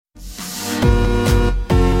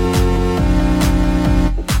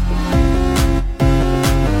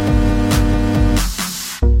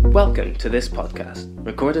Welcome to this podcast,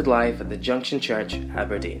 recorded live at the Junction Church,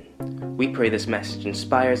 Aberdeen. We pray this message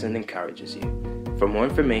inspires and encourages you. For more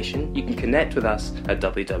information, you can connect with us at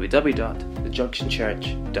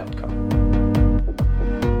www.thejunctionchurch.com.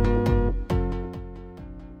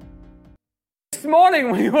 This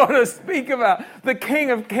morning we want to speak about the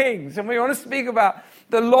King of Kings, and we want to speak about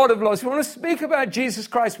the Lord of Lords. We want to speak about Jesus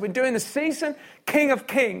Christ. We're doing the season King of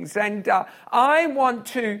Kings, and I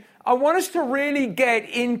want us to really get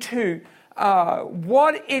into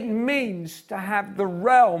what it means to have the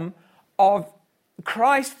realm of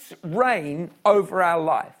Christ's reign over our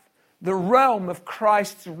life. The realm of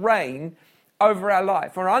Christ's reign over our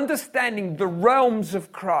life, or understanding the realms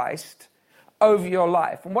of Christ over your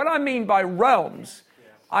life. And what I mean by realms,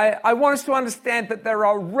 I want us to understand that there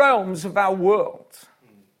are realms of our world.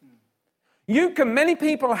 Many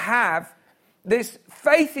people have this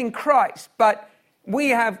faith in Christ, but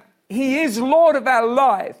He is Lord of our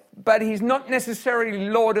life, but He's not necessarily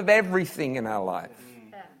Lord of everything in our life.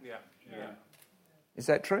 Is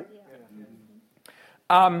that true?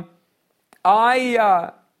 I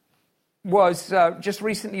was just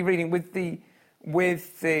recently reading with the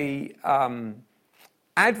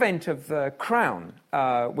advent of The Crown,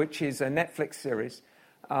 which is a Netflix series,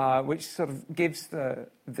 which sort of gives the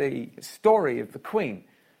story of the Queen.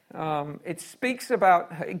 It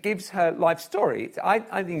gives her life story.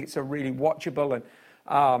 I think it's a really watchable,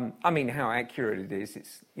 and how accurate it is.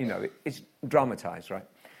 It's dramatized, right?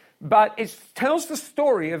 But it tells the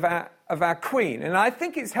story of our Queen, and I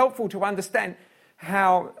think it's helpful to understand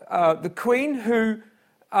how the Queen, who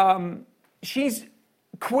she's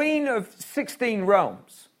Queen of 16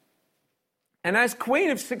 realms, and as Queen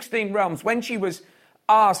of 16 realms, when she was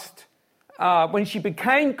asked, when she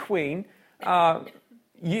became Queen,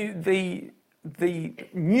 the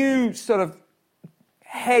new sort of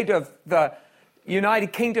head of the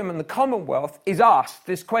United Kingdom and the Commonwealth is asked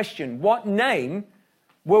this question: what name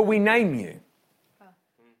will we name you?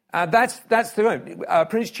 That's the one.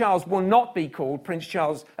 Prince Charles will not be called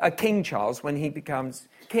King Charles when he becomes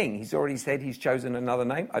king. He's already said he's chosen another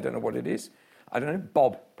name. I don't know what it is. I don't know.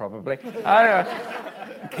 Bob, probably. I don't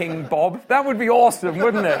know. King Bob. That would be awesome,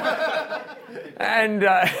 wouldn't it?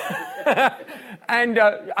 And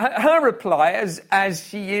her reply, as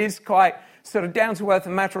she is quite sort of down to earth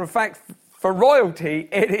and matter of fact for royalty,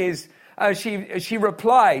 it is she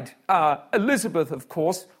replied, Elizabeth, of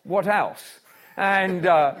course. What else? And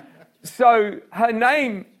so her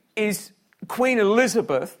name is Queen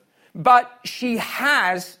Elizabeth, but she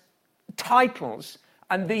has titles,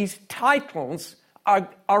 and these titles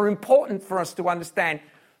are important for us to understand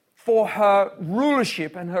for her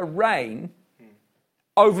rulership and her reign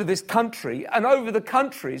over this country and over the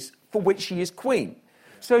countries for which she is queen.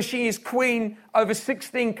 So she is queen over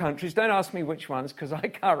 16 countries. Don't ask me which ones, because I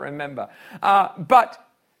can't remember. But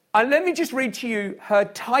let me just read to you her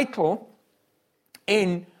title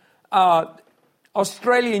in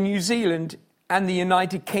Australia, New Zealand, and the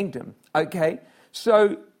United Kingdom. Okay?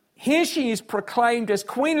 So here she is proclaimed as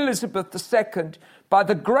Queen Elizabeth II by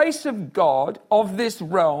the grace of God of this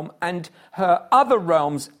realm and her other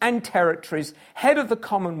realms and territories, head of the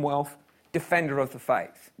Commonwealth, defender of the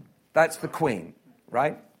faith. That's the Queen,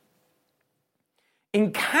 right?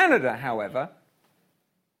 In Canada, however,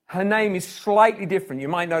 her name is slightly different. You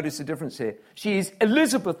might notice a difference here. She is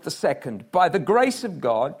Elizabeth II by the grace of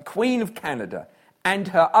God, Queen of Canada, and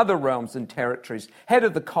her other realms and territories, head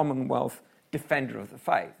of the Commonwealth, defender of the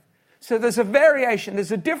faith. So there's a variation,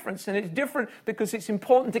 there's a difference, and it's different because it's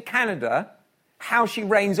important to Canada how she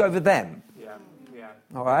reigns over them.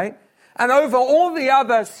 All right? And over all the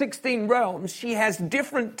other 16 realms, she has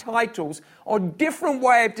different titles or different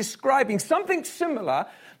way of describing something similar,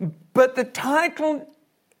 but the title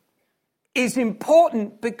is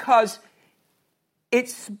important because it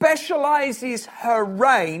specializes her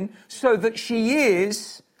reign so that she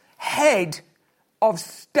is head of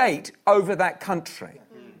state over that country.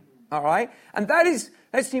 All right? And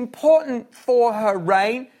that's important for her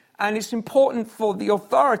reign, and it's important for the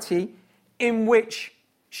authority in which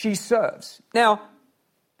she serves. Now,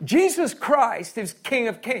 Jesus Christ is King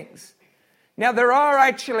of Kings. Now, there are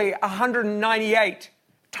actually 198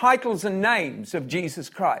 titles and names of Jesus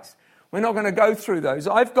Christ. We're not going to go through those.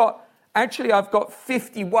 I've got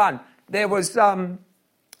 51. There's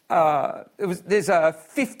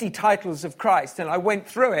 50 titles of Christ, and I went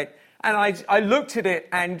through it, and I looked at it,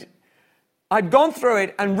 and I'd gone through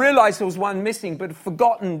it and realized there was one missing, but had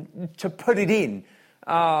forgotten to put it in.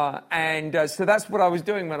 So that's what I was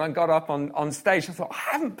doing when I got up on stage. I thought, I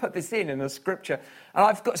haven't put this in the scripture. And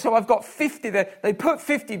I've got 50 there. They put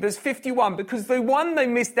 50, but there's 51 because the one they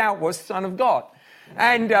missed out was Son of God.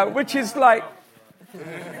 and which is like...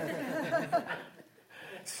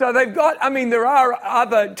 So they've got, I mean, there are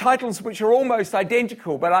other titles which are almost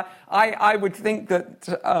identical, but I would think that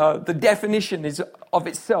the definition of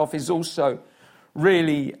itself is also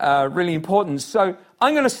really, really important. So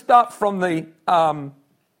I'm going to start from I'm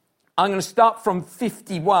going to start from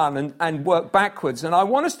 51 and work backwards. And I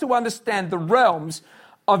want us to understand the realms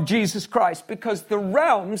of Jesus Christ, because the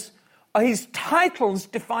realms, his titles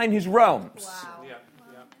define his realms. Wow. Yeah.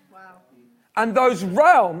 Wow. And those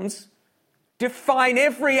realms define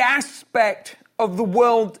every aspect of the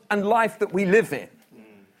world and life that we live in.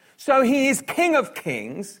 So he is King of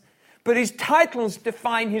Kings, but his titles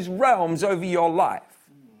define his realms over your life.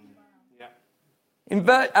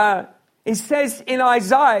 It says in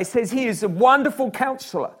Isaiah, it says he is a wonderful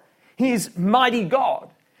counselor. He is mighty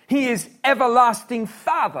God. He is everlasting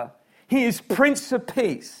Father. He is Prince of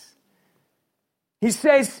Peace. He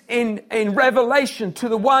says in Revelation, to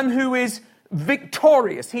the one who is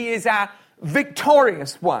victorious, he is our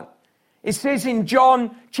victorious one. It says in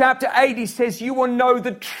John chapter 8, he says, you will know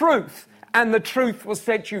the truth and the truth will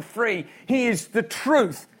set you free. He is the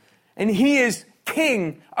truth and he is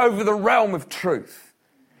king over the realm of truth.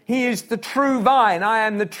 He is the true vine. I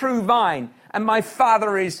am the true vine and my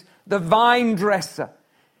Father is the vine dresser.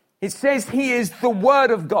 It says he is the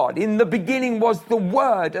Word of God. In the beginning was the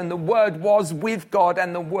Word and the Word was with God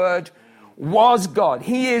and the Word was God.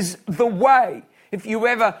 He is the way. If you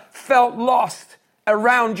ever felt lost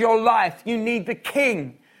around your life, you need the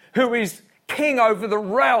King who is king over the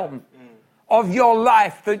realm of your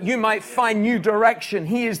life that you might find new direction.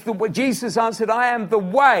 He is the way. Jesus answered, I am the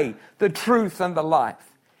way, the truth, and the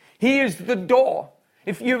life. He is the door.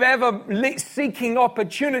 If you've ever seeking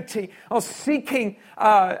opportunity or seeking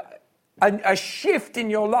a shift in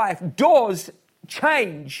your life, doors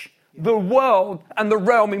change the world and the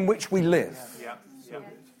realm in which we live.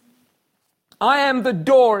 I am the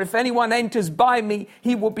door. If anyone enters by me,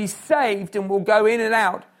 he will be saved and will go in and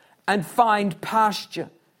out and find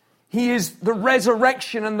pasture. He is the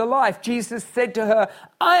resurrection and the life. Jesus said to her,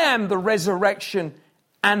 I am the resurrection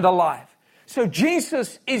and the life. So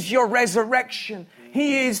Jesus is your resurrection.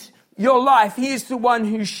 He is your life. He is the one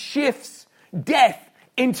who shifts death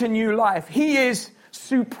into new life. He is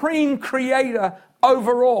supreme creator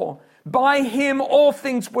over all. By him all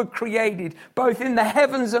things were created, both in the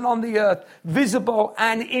heavens and on the earth, visible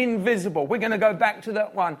and invisible. We're going to go back to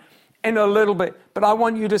that one in a little bit, but I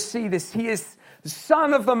want you to see this. He is the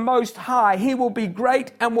Son of the Most High. He will be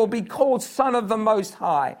great and will be called Son of the Most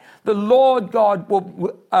High. The Lord God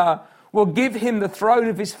will give him the throne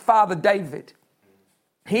of his father David.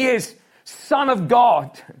 He is Son of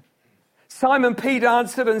God. Simon Peter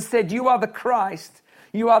answered and said, you are the Christ.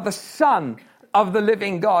 You are the Son of the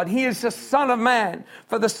living God. He is the Son of Man,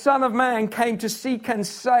 for the Son of Man came to seek and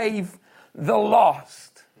save the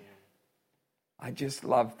lost. I just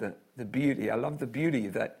love the beauty. I love the beauty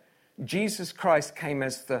that Jesus Christ came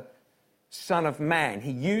as the Son of Man.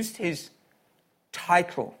 He used his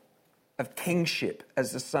title of kingship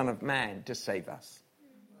as the Son of Man to save us.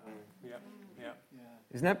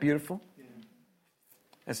 Isn't that beautiful?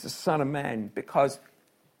 As the Son of Man, because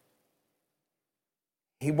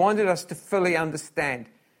he wanted us to fully understand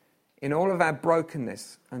in all of our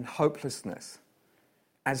brokenness and hopelessness,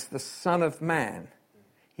 as the Son of Man,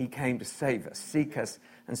 he came to save us, seek us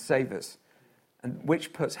and save us, and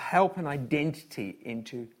which puts help and identity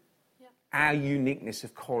into our uniqueness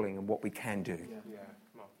of calling and what we can do. Come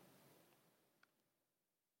on.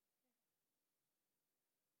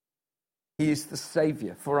 He is the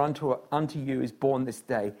Savior, for unto you is born this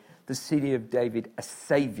day the city of David, a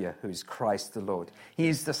Savior who is Christ the Lord. He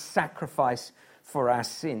is the sacrifice for our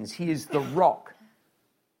sins. He is the rock.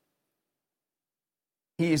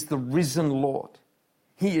 He is the risen Lord.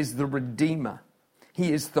 He is the Redeemer.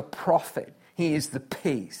 He is the prophet. He is the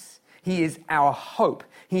peace. He is our hope.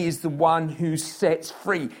 He is the one who sets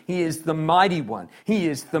free. He is the mighty one. He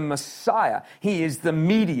is the Messiah. He is the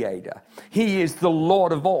mediator. He is the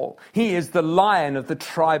Lord of all. He is the Lion of the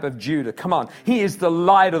tribe of Judah. Come on. He is the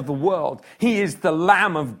light of the world. He is the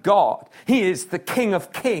Lamb of God. He is the King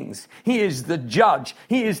of Kings. He is the Judge.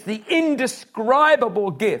 He is the indescribable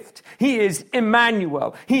gift. He is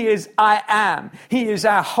Emmanuel. He is I Am. He is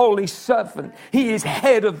our holy servant. He is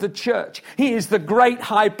head of the church. He is the great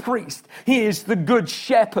high priest. priest. He is the good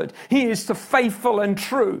shepherd. He is the faithful and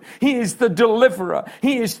true. He is the deliverer.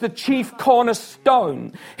 He is the chief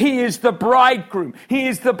cornerstone. He is the bridegroom. He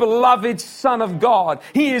is the beloved Son of God.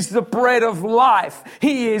 He is the bread of life.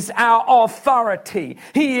 He is our authority.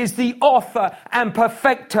 He is the author and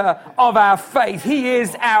perfecter of our faith. He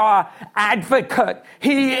is our advocate.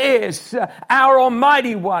 He is our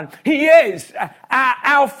Almighty One. He is our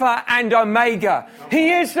Alpha and Omega.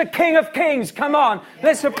 He is the King of Kings. Come on,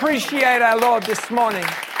 let's appreciate our Lord this morning.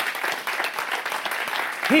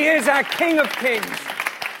 He is our King of Kings,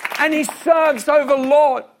 and He serves over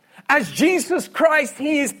Lord. As Jesus Christ,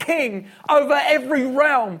 He is King over every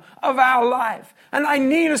realm of our life. And I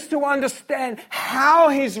need us to understand how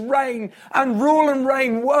His reign and rule and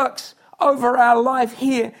reign works over our life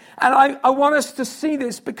here. And I want us to see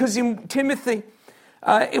this because in Timothy,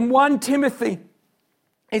 in 1 Timothy,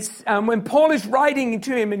 it's when Paul is writing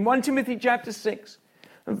to him in 1 Timothy chapter 6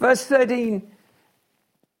 and verse 13,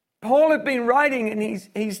 Paul had been writing and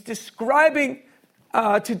he's describing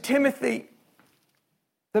to Timothy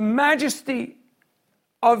the majesty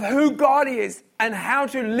of who God is and how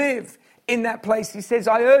to live in that place. He says,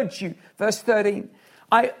 I urge you, verse 13,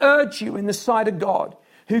 I urge you in the sight of God,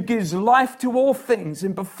 who gives life to all things,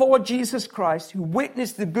 and before Jesus Christ, who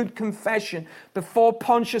witnessed the good confession before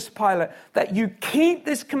Pontius Pilate, that you keep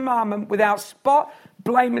this commandment without spot,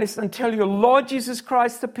 blameless, until your Lord Jesus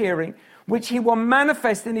Christ appearing, which He will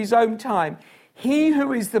manifest in His own time. He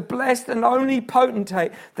who is the blessed and only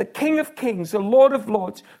potentate, the King of kings, the Lord of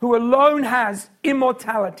lords, who alone has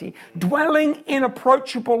immortality, dwelling in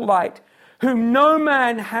approachable light, whom no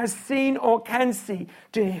man has seen or can see,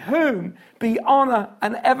 to whom be honor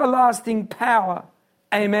and everlasting power.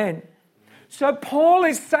 Amen. So Paul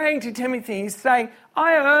is saying to Timothy, he's saying,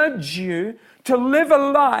 I urge you to live a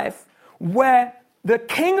life where the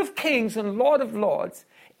King of Kings and Lord of Lords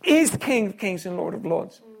is King of Kings and Lord of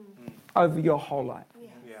Lords over your whole life.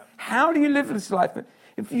 Yeah. How do you live this life?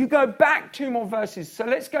 If you go back 2 more verses, so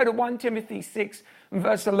let's go to 1 Timothy 6 and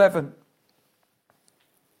verse 11.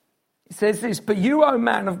 It says this, but you, O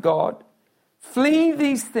man of God, flee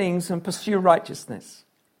these things and pursue righteousness.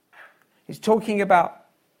 He's talking about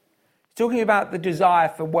the desire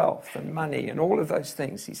for wealth and money and all of those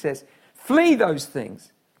things. He says, flee those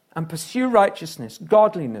things and pursue righteousness,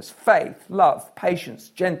 godliness, faith, love, patience,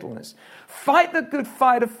 gentleness. Fight the good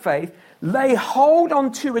fight of faith. Lay hold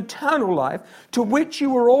on to eternal life, to which you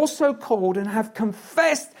were also called and have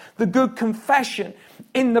confessed the good confession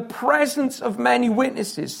in the presence of many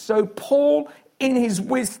witnesses. So Paul, in his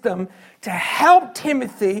wisdom, to help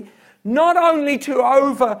Timothy not only to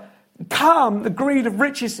overcome the greed of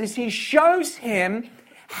riches, he shows him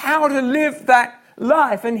how to live that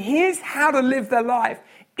life. And here's how to live that life,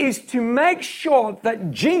 is to make sure that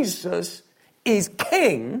Jesus is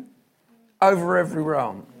king over every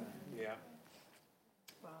realm. Yeah.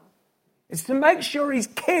 Wow. It's to make sure He's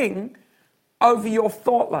king over your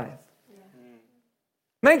thought life. Yeah.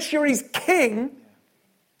 Make sure He's king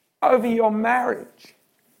over your marriage.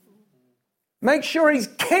 Make sure He's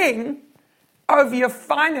king over your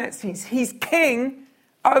finances. He's king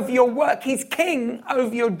over your work. He's king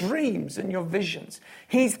over your dreams and your visions.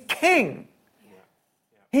 He's king.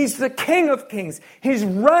 He's the King of Kings. His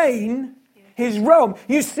reign, His realm.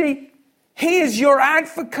 You see, He is your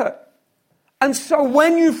advocate. And so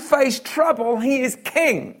when you face trouble, He is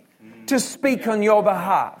king to speak on your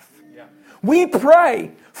behalf. We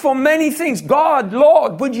pray for many things. God,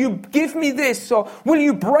 Lord, would you give me this? Or will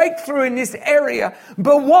you break through in this area?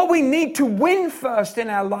 But what we need to win first in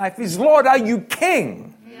our life is, Lord, are you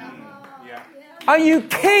king? Are you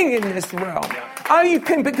king in this realm? Are you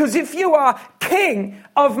king? Because if you are king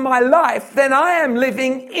of my life, then I am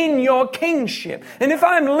living in your kingship. And if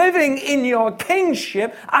I'm living in your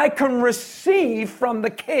kingship, I can receive from the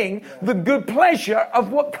king the good pleasure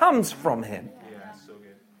of what comes from him. Yeah, so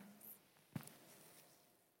good.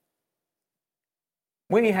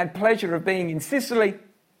 We had pleasure of being in Sicily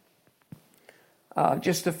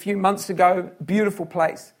just a few months ago. Beautiful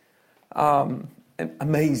place.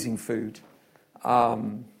 Amazing food.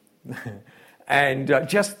 And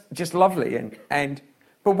just lovely.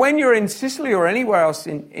 But when you're in Sicily or anywhere else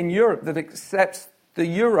in Europe that accepts the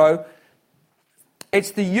euro,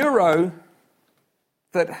 it's the euro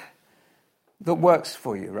that works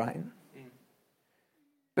for you, right?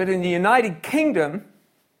 But in the United Kingdom,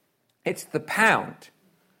 it's the pound.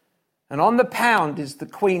 And on the pound is the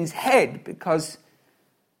Queen's head, because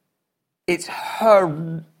it's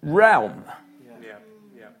her realm.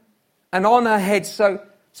 Yeah. And on her head, so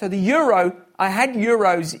the euro, I had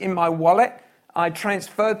euros in my wallet. I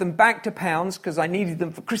transferred them back to pounds because I needed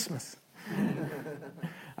them for Christmas.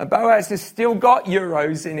 Boaz has still got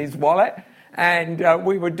euros in his wallet, and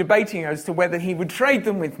we were debating as to whether he would trade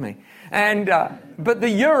them with me. But the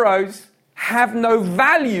euros have no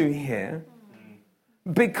value here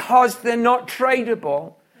because they're not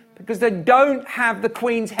tradable, because they don't have the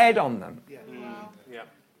Queen's head on them. Yeah.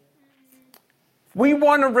 We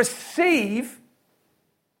want to receive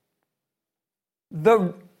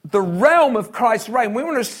the realm of Christ's reign. We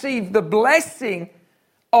want to receive the blessing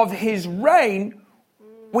of his reign.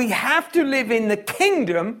 We have to live in the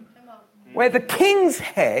kingdom where the king's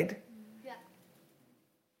head,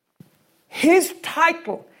 his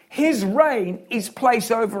title, his reign is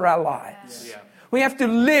placed over our lives. Yeah. We have to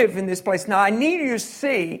live in this place. Now, I need you to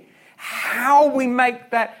see how we make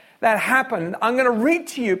that happen. I'm going to read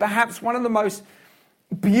to you perhaps one of the most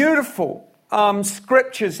beautiful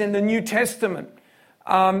scriptures in the New Testament.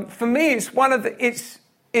 For me, it's one of the. It's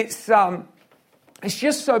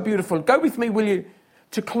just so beautiful. Go with me, will you,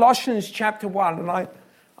 to Colossians chapter 1, and I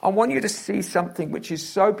want you to see something which is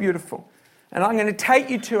so beautiful. And I'm going to take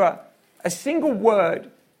you to a single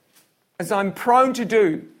word, as I'm prone to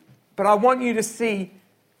do, but I want you to see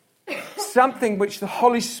something which the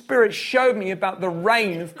Holy Spirit showed me about the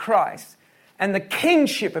reign of Christ and the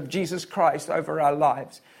kingship of Jesus Christ over our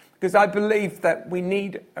lives. Because I believe that we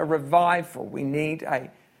need a revival. We need a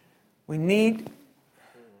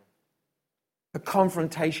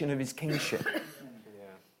confrontation of his kingship.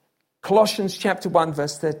 Colossians chapter 1,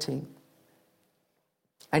 verse 13.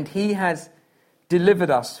 And he has delivered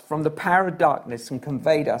us from the power of darkness and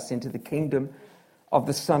conveyed us into the kingdom of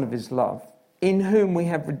the Son of his love, in whom we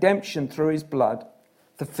have redemption through his blood,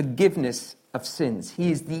 the forgiveness of sins.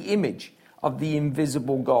 He is the image of the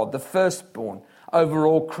invisible God, the firstborn over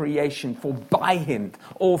all creation. For by him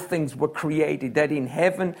all things were created, that in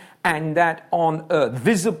heaven and that on earth,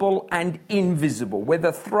 visible and invisible,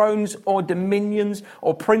 whether thrones or dominions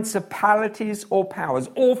or principalities or powers,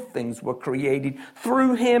 all things were created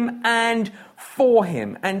through him and for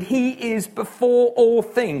him. And he is before all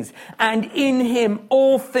things, and in him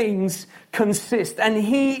all things consist. And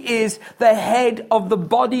he is the head of the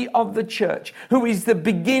body of the church, who is the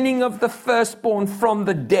beginning of the firstborn from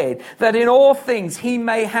the dead, that in all things he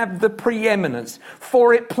may have the preeminence.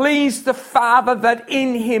 For it pleased the Father that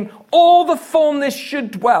in him all the fullness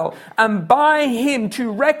should dwell, and by him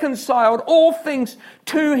to reconcile all things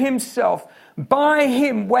to himself. By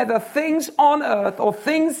him, whether things on earth or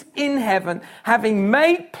things in heaven, having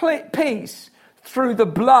made peace through the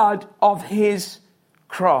blood of his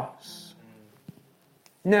cross.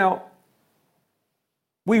 Now,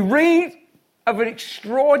 we read of an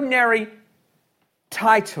extraordinary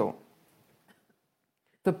title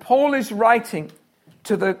that Paul is writing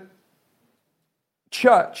to the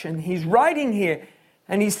church, and he's writing here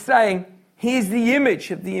and he's saying he is the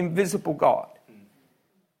image of the invisible God.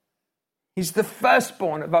 He's the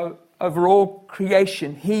firstborn over all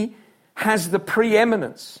creation. He has the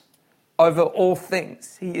preeminence over all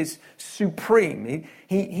things. He is supreme.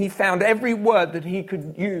 He found every word that he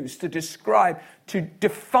could use to describe, to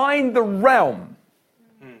define the realm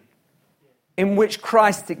in which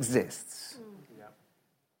Christ exists.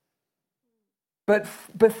 But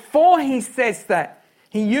before he says that,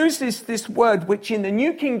 he uses this word which in the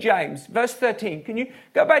New King James, verse 13, can you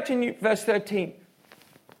go back to verse 13?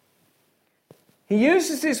 He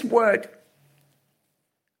uses this word,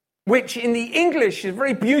 which in the English is a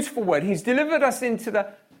very beautiful word. He's delivered us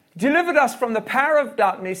from the power of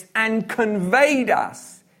darkness and conveyed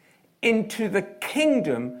us into the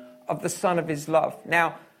kingdom of the Son of his love.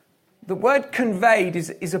 Now, the word conveyed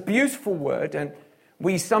is a beautiful word, and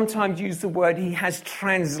we sometimes use the word he has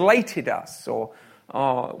translated us, or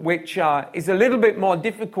which is a little bit more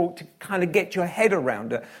difficult to kind of get your head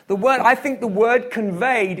around it. I think the word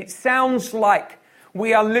conveyed, it sounds like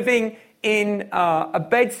we are living in a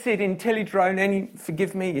bedsit in Tillydrone, and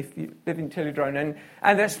forgive me if you live in Tillydrone,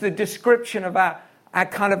 and that's the description of our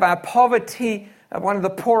poverty, one of the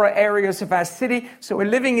poorer areas of our city. So we're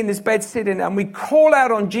living in this bedsit, and we call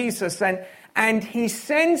out on Jesus, and he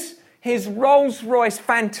sends his Rolls-Royce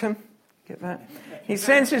Phantom, get that? He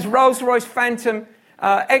sends his Rolls-Royce Phantom,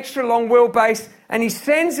 extra long wheelbase, and he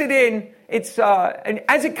sends it in. And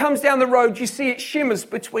as it comes down the road, you see it shimmers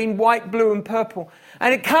between white, blue, and purple.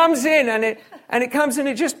 And it comes in, and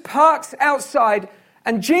it just parks outside.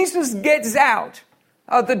 And Jesus gets out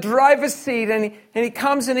of the driver's seat, and he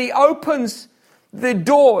comes and he opens the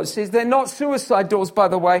doors. They're not suicide doors, by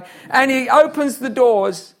the way. And he opens the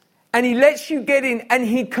doors, and he lets you get in, and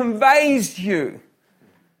he conveys you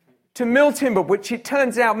to Miltimber, which it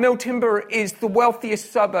turns out Miltimber is the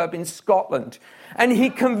wealthiest suburb in Scotland. And he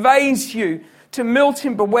conveys you to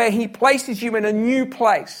Milton, where he places you in a new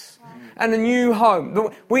place and a new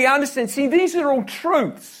home. We understand. See, these are all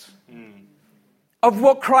truths of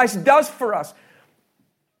what Christ does for us.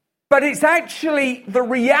 But it's actually the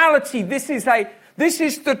reality. This is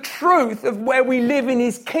the truth of where we live in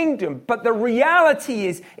his kingdom. But the reality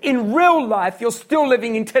is, in real life, you're still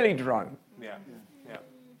living in Tillydrome.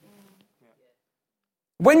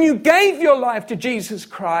 When you gave your life to Jesus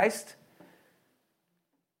Christ,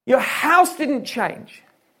 your house didn't change.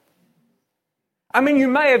 I mean, you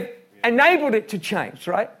may have enabled it to change,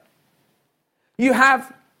 right? You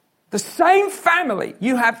have the same family,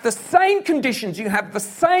 you have the same conditions, you have the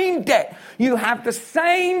same debt, you have the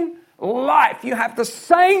same life, you have the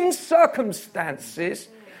same circumstances,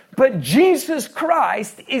 but Jesus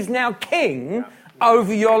Christ is now king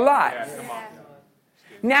over your life.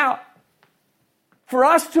 Now, for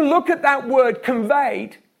us to look at that word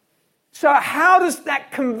conveyed, so how does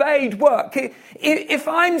that conveyed work? If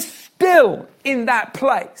I'm still in that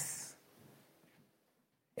place,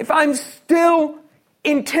 if I'm still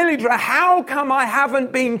in Tillydrome, how come I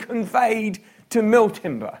haven't been conveyed to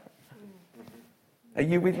Miltimber? Are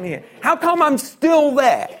you with me here? How come I'm still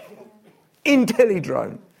there in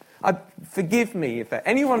Tillydrome? Forgive me if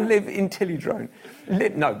anyone live in Tillydrome.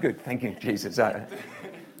 No, good, thank you, Jesus.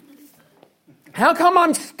 How come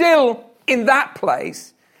I'm still in that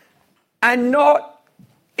place and not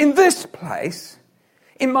in this place?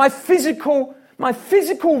 In my physical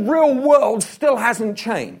real world still hasn't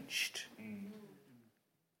changed.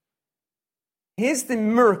 Here's the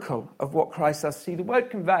miracle of what Christ does. See, the word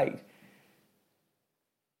conveyed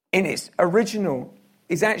in its original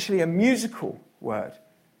is actually a musical word.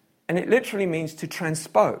 And it literally means to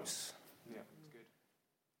transpose. Yeah, that's good.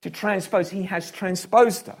 To transpose. He has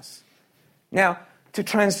transposed us. Now, to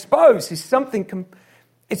transpose is something,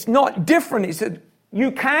 it's not different. It's that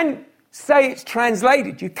you can say it's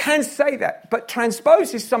translated. You can say that. But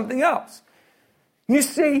transpose is something else. You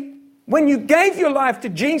see, when you gave your life to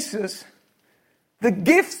Jesus, the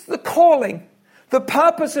gifts, the calling, the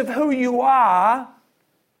purpose of who you are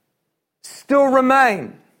still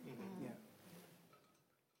remain.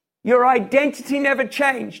 Your identity never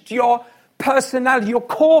changed. Your personality, your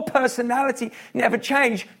core personality never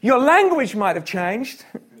changed. Your language might have changed.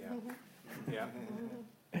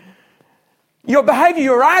 Your behavior,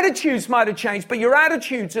 your attitudes might have changed, but your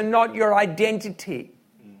attitudes are not your identity.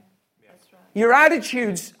 Your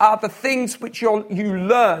attitudes are the things which you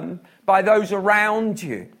learn by those around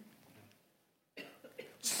you.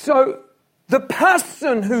 So the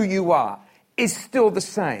person who you are is still the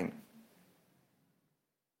same.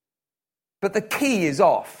 But the key is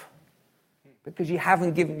off because you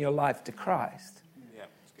haven't given your life to Christ.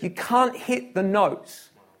 You can't hit the notes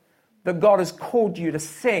that God has called you to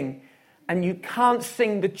sing, and you can't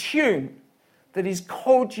sing the tune that he's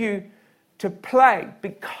called you to play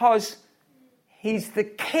because he's the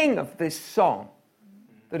king of this song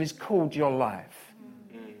that is called your life.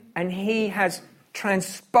 And he has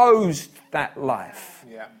transposed that life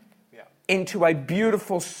into a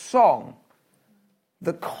beautiful song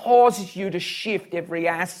that causes you to shift every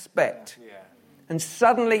aspect. And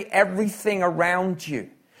suddenly everything around you.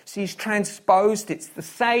 See, he's transposed. It's the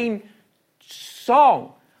same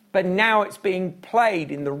song, but now it's being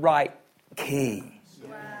played in the right key.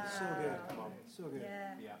 Wow. So good. So good.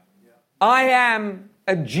 Yeah. I am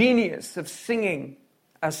a genius of singing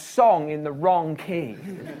a song in the wrong key.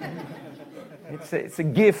 It's a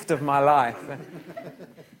gift of my life.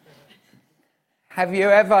 Have you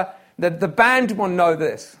ever... The band will know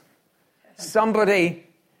this. Somebody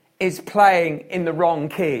is playing in the wrong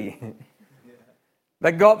key.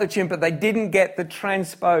 They got the tune, but they didn't get the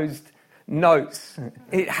transposed notes.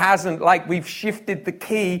 It hasn't, like we've shifted the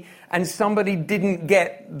key and somebody didn't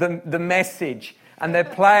get the message. And they're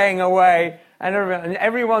playing away and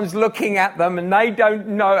everyone's looking at them and they don't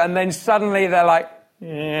know. And then suddenly they're like,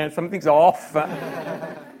 yeah, something's off.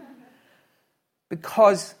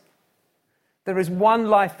 Because there is one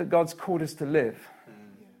life that God's called us to live.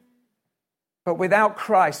 But without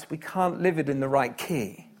Christ, we can't live it in the right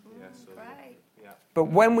key. But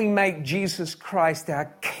when we make Jesus Christ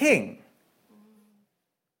our King,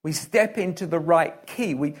 we step into the right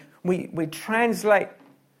key. We translate,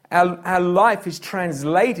 our life is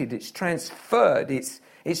translated, it's transferred,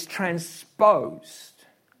 it's transposed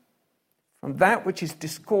from that which is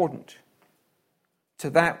discordant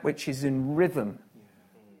to that which is in rhythm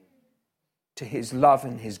to his love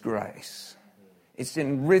and his grace. It's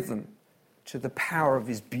in rhythm to the power of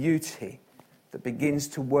his beauty that begins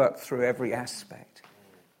to work through every aspect.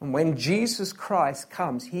 And when Jesus Christ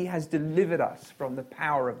comes, he has delivered us from the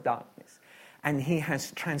power of darkness. and he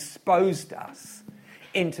has transposed us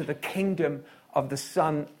into the kingdom of the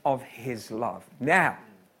Son of his love. Now,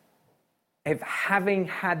 if having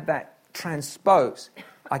had that transposed,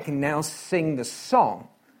 I can now sing the song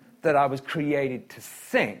that I was created to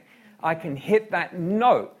sing. I can hit that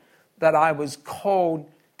note that I was called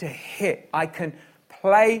to hit. I can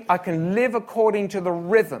live according to the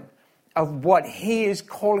rhythm of what he is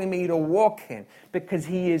calling me to walk in, because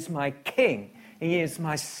he is my King. He is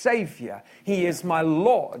my Savior. He is my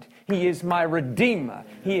Lord. He is my Redeemer.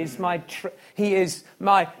 He is my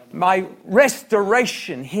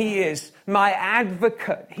restoration. He is my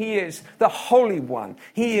advocate. He is the Holy One.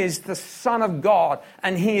 He is the Son of God,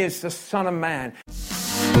 and he is the Son of Man.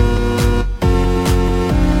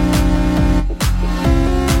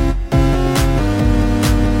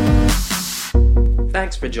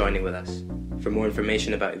 Thanks for joining with us. For more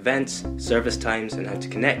information about events, service times, and how to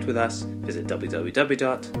connect with us, visit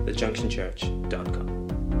www.thejunctionchurch.com.